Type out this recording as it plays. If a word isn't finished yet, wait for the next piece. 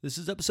This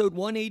is episode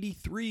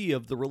 183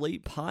 of the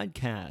Relate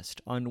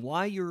podcast on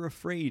why you're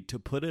afraid to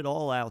put it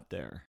all out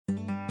there.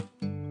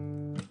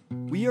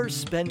 We are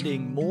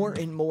spending more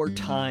and more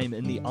time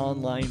in the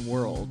online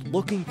world,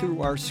 looking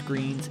through our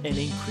screens and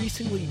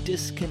increasingly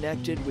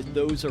disconnected with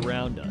those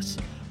around us.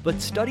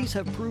 But studies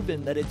have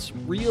proven that it's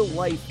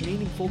real-life,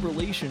 meaningful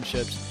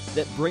relationships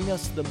that bring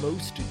us the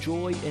most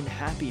joy and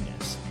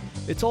happiness.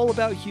 It's all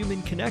about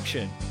human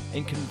connection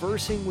and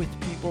conversing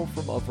with people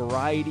from a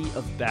variety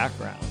of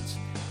backgrounds.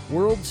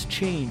 Worlds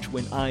change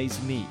when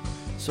eyes meet,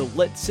 so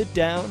let's sit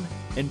down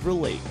and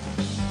relate.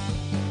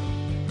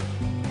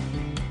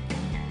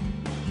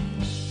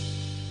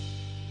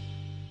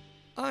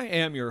 I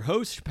am your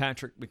host,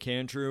 Patrick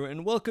McAndrew,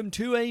 and welcome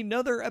to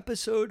another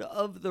episode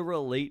of the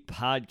Relate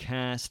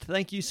podcast.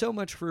 Thank you so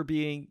much for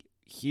being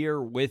here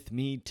with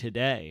me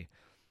today.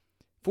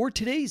 For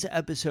today's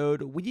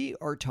episode, we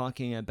are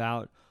talking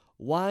about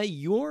why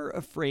you're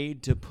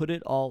afraid to put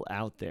it all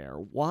out there,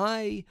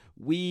 why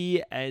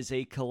we as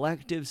a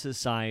collective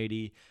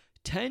society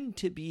tend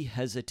to be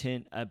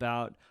hesitant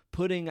about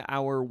putting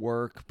our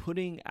work,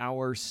 putting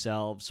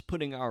ourselves,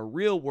 putting our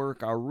real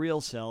work, our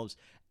real selves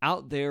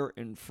out there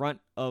in front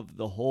of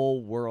the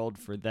whole world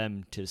for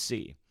them to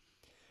see.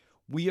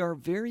 We are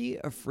very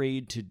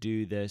afraid to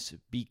do this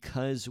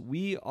because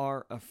we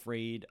are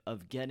afraid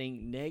of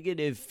getting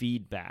negative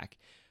feedback.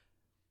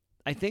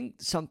 I think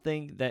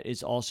something that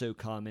is also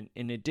common,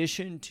 in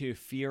addition to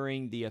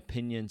fearing the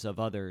opinions of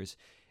others,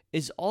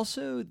 is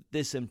also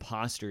this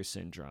imposter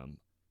syndrome.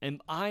 Am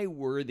I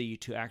worthy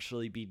to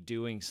actually be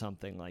doing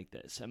something like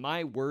this? Am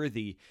I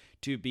worthy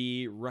to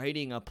be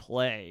writing a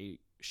play,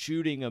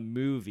 shooting a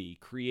movie,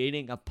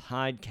 creating a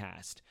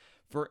podcast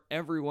for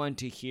everyone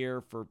to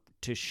hear,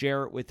 to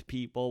share it with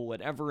people,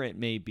 whatever it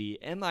may be?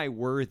 Am I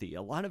worthy?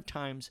 A lot of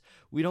times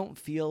we don't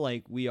feel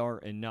like we are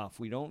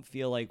enough. We don't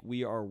feel like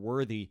we are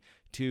worthy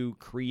to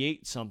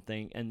create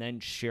something and then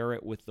share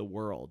it with the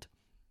world.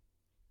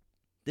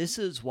 This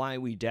is why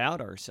we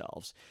doubt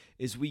ourselves,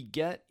 is we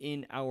get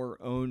in our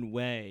own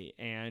way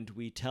and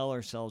we tell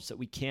ourselves that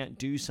we can't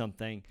do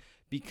something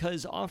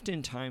because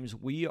oftentimes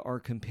we are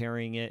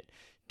comparing it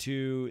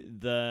to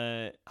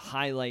the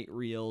highlight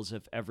reels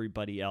of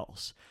everybody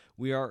else.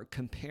 We are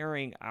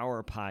comparing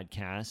our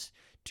podcast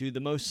to the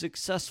most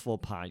successful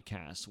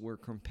podcast. We're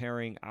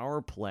comparing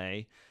our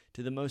play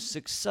to the most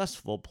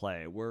successful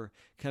play. We're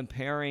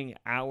comparing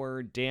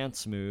our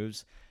dance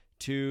moves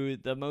to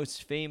the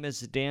most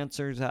famous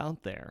dancers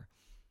out there.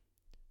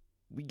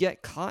 We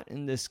get caught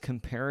in this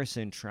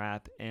comparison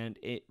trap, and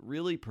it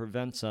really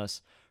prevents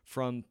us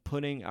from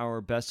putting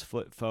our best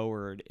foot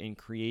forward in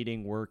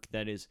creating work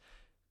that is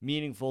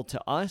meaningful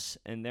to us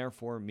and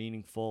therefore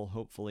meaningful,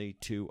 hopefully,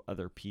 to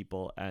other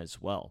people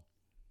as well.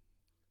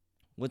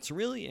 What's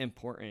really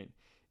important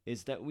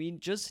is that we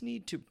just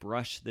need to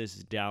brush this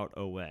doubt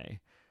away.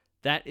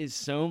 That is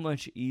so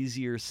much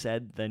easier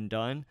said than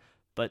done,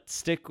 but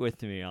stick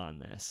with me on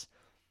this.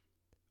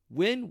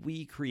 When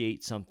we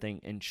create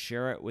something and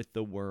share it with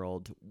the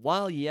world,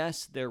 while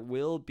yes, there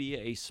will be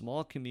a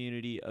small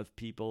community of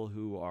people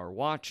who are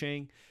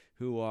watching,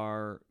 who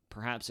are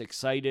perhaps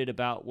excited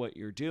about what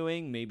you're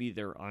doing, maybe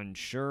they're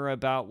unsure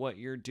about what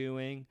you're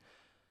doing,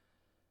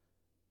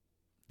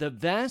 the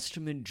vast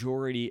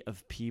majority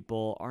of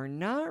people are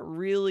not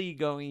really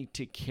going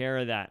to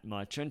care that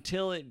much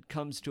until it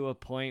comes to a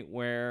point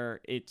where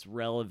it's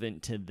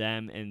relevant to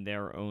them and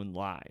their own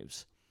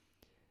lives.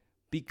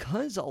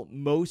 Because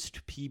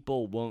most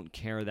people won't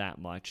care that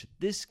much,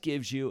 this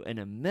gives you an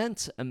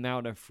immense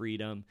amount of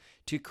freedom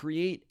to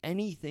create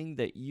anything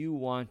that you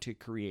want to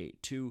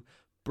create, to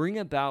bring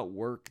about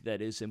work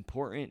that is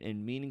important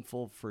and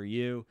meaningful for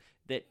you,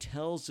 that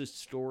tells a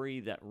story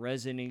that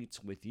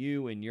resonates with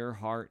you in your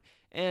heart,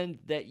 and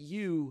that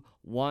you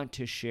want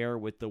to share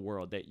with the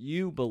world, that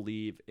you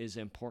believe is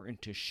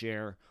important to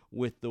share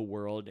with the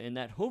world, and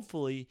that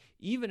hopefully,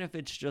 even if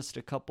it's just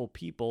a couple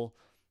people,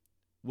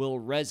 will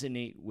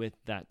resonate with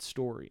that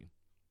story.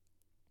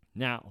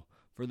 Now,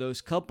 for those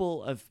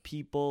couple of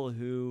people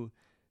who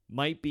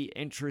might be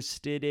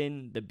interested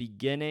in the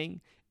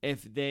beginning,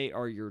 if they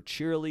are your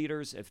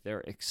cheerleaders, if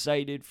they're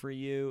excited for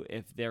you,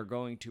 if they're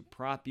going to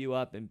prop you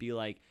up and be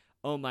like,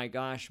 oh my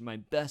gosh, my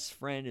best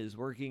friend is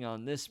working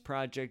on this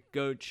project,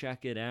 go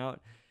check it out,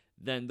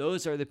 then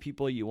those are the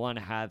people you want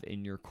to have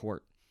in your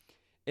court.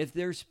 If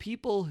there's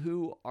people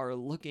who are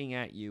looking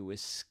at you with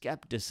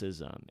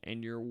skepticism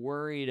and you're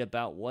worried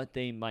about what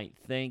they might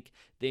think,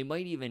 they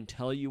might even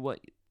tell you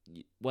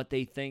what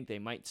they think. They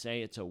might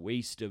say it's a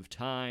waste of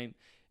time.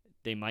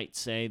 They might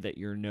say that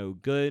you're no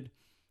good.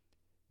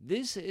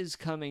 This is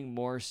coming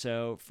more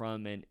so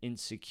from an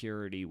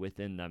insecurity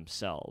within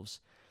themselves.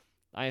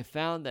 I have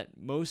found that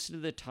most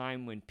of the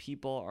time when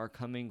people are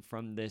coming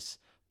from this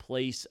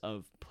place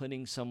of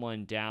putting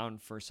someone down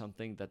for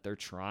something that they're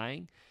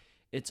trying,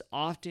 it's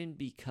often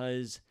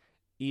because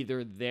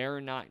either they're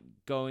not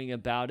going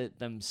about it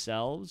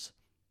themselves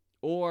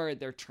or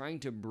they're trying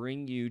to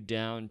bring you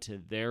down to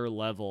their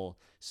level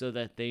so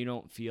that they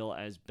don't feel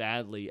as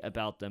badly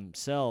about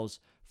themselves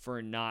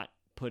for not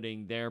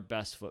putting their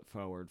best foot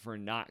forward, for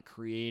not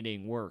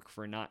creating work,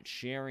 for not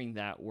sharing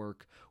that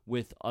work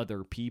with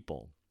other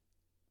people.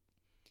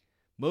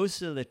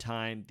 Most of the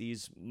time,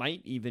 these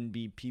might even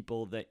be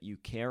people that you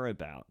care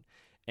about,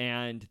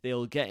 and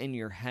they'll get in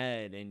your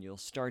head and you'll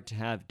start to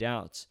have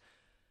doubts.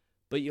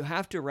 But you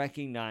have to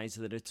recognize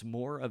that it's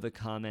more of a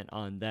comment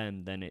on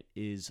them than it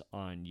is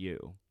on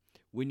you.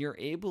 When you're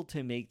able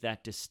to make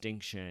that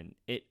distinction,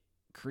 it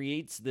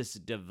creates this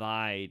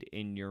divide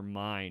in your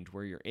mind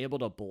where you're able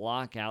to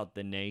block out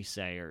the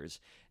naysayers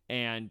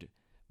and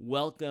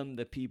welcome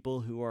the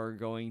people who are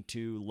going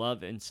to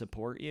love and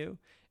support you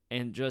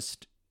and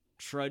just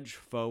trudge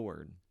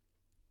forward.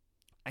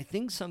 I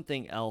think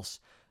something else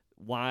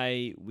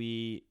why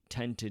we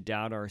tend to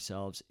doubt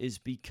ourselves is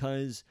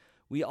because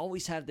we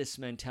always have this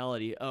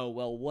mentality, oh,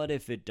 well, what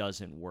if it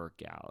doesn't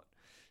work out?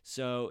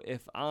 So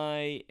if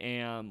I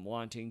am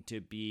wanting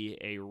to be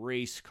a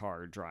race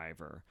car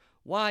driver,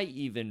 why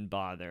even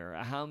bother?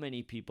 How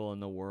many people in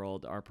the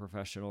world are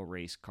professional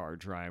race car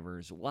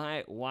drivers?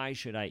 Why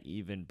should I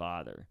even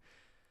bother?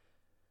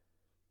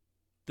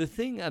 The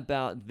thing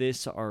about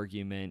this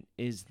argument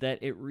is that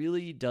it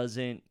really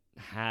doesn't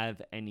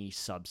have any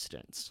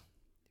substance,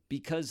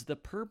 because the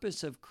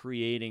purpose of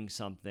creating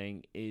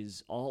something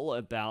is all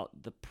about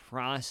the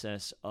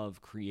process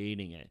of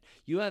creating it.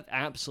 You have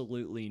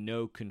absolutely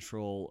no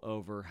control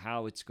over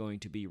how it's going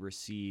to be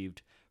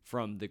received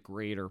from the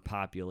greater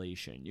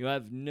population. You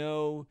have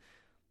no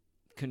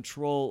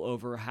control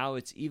over how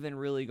it's even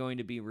really going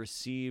to be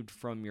received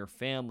from your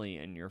family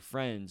and your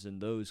friends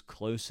and those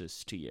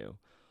closest to you.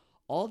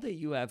 All that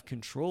you have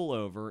control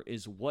over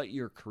is what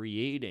you're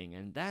creating,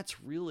 and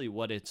that's really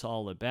what it's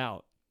all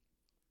about.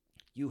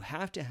 You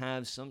have to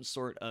have some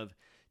sort of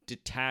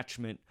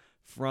detachment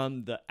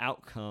from the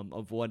outcome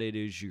of what it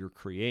is you're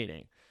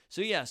creating.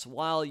 So yes,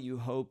 while you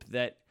hope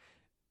that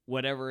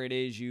whatever it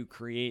is you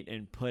create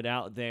and put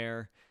out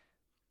there,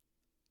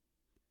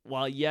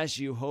 while yes,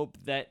 you hope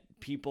that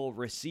people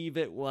receive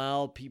it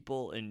well,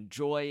 people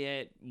enjoy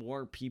it,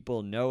 more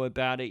people know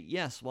about it,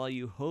 yes, while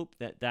you hope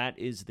that that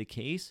is the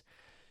case,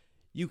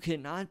 you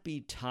cannot be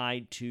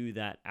tied to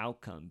that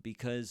outcome,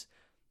 because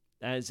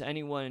as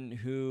anyone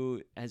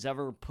who has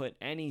ever put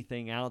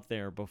anything out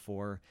there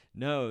before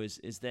knows,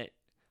 is that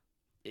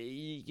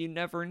you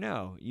never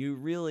know. You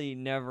really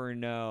never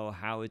know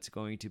how it's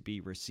going to be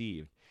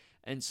received.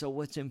 And so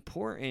what's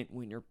important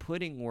when you're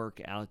putting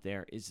work out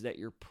there is that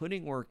you're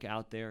putting work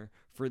out there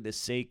for the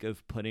sake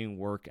of putting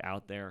work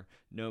out there,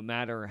 no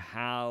matter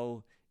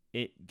how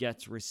it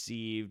gets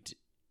received,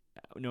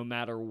 no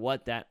matter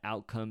what that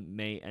outcome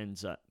may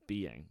end up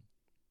being.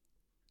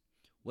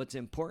 What's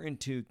important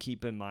to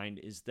keep in mind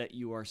is that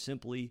you are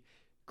simply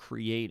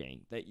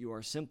creating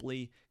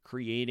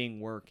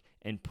work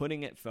and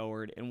putting it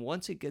forward. And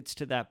once it gets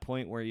to that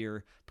point where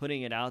you're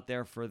putting it out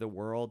there for the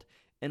world,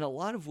 in a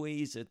lot of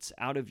ways, it's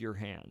out of your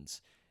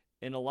hands.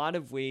 In a lot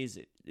of ways,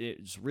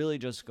 it's really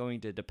just going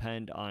to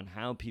depend on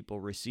how people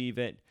receive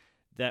it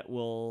that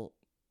will,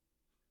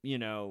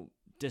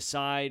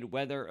 decide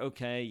whether,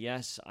 okay,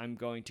 yes, I'm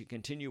going to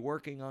continue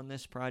working on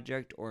this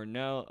project, or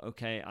no,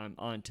 okay, I'm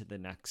on to the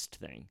next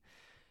thing.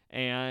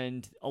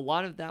 And a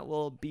lot of that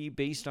will be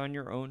based on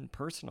your own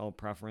personal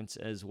preference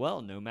as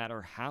well, no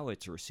matter how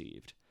it's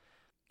received.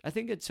 I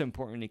think it's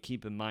important to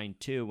keep in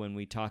mind, too, when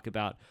we talk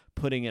about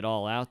putting it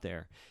all out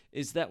there,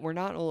 is that we're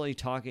not only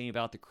talking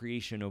about the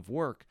creation of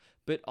work,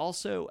 but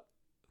also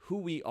who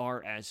we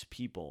are as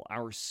people,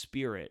 our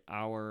spirit,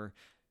 our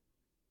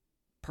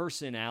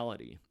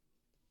personality.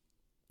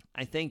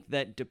 I think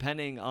that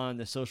depending on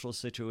the social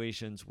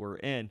situations we're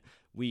in,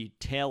 we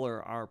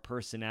tailor our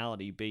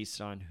personality based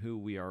on who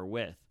we are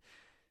with.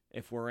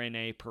 If we're in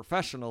a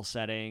professional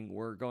setting,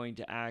 we're going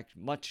to act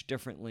much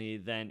differently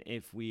than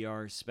if we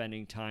are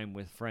spending time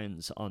with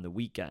friends on the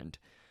weekend.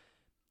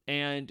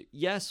 And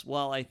yes,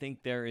 while I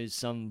think there is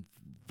some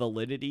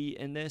validity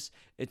in this,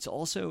 it's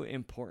also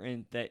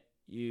important that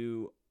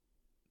you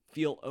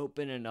feel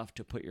open enough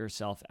to put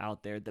yourself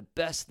out there the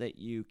best that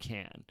you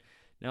can.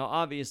 Now,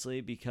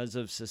 obviously, because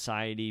of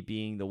society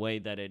being the way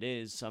that it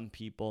is, some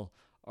people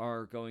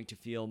are going to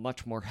feel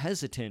much more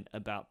hesitant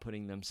about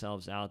putting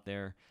themselves out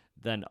there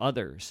than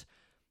others.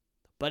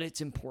 But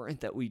it's important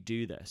that we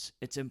do this.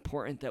 It's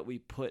important that we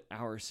put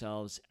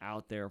ourselves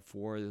out there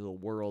for the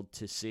world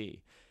to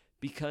see.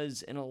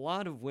 Because in a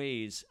lot of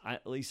ways,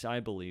 at least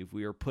I believe,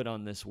 we are put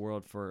on this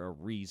world for a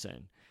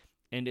reason.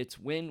 And it's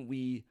when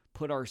we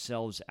put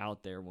ourselves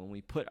out there, when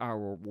we put our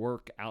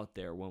work out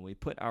there, when we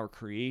put our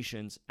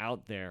creations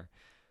out there,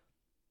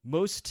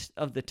 most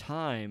of the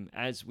time,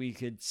 as we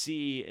could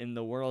see in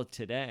the world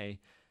today,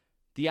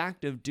 the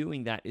act of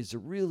doing that is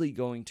really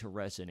going to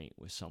resonate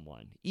with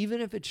someone.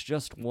 Even if it's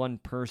just one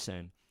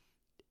person,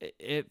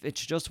 if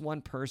it's just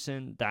one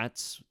person,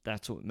 that's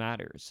what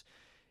matters.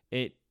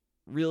 It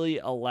really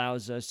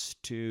allows us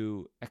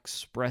to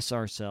express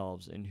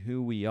ourselves and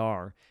who we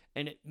are,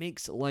 and it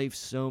makes life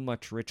so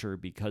much richer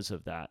because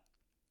of that.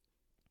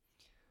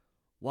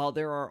 While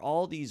there are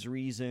all these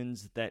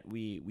reasons that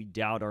we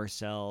doubt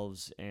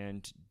ourselves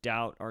and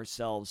doubt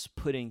ourselves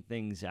putting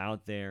things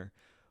out there,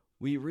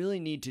 we really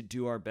need to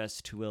do our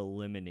best to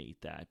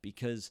eliminate that,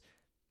 because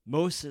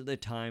most of the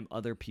time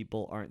other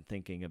people aren't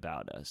thinking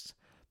about us.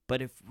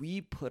 But if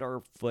we put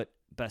our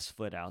best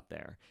foot out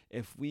there,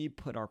 if we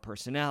put our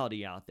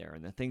personality out there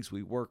and the things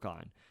we work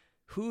on,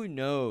 who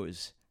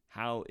knows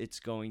how it's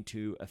going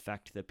to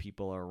affect the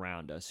people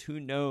around us? Who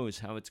knows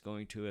how it's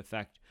going to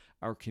affect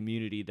our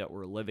community that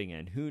we're living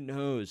in? Who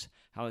knows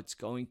how it's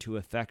going to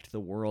affect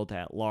the world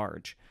at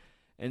large?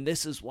 And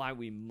this is why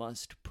we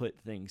must put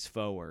things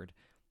forward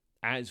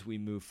as we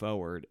move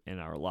forward in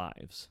our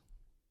lives.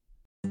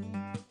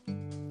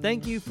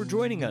 Thank you for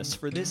joining us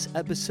for this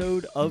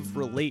episode of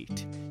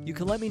Relate. You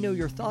can let me know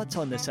your thoughts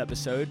on this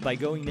episode by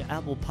going to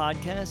Apple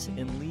Podcasts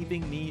and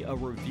leaving me a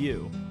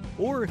review.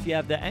 Or if you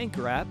have the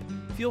Anchor app,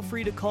 feel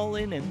free to call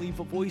in and leave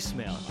a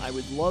voicemail. I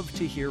would love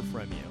to hear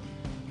from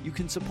you. You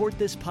can support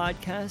this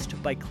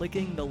podcast by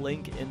clicking the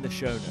link in the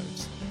show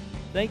notes.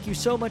 Thank you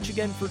so much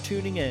again for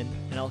tuning in,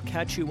 and I'll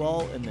catch you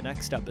all in the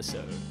next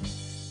episode.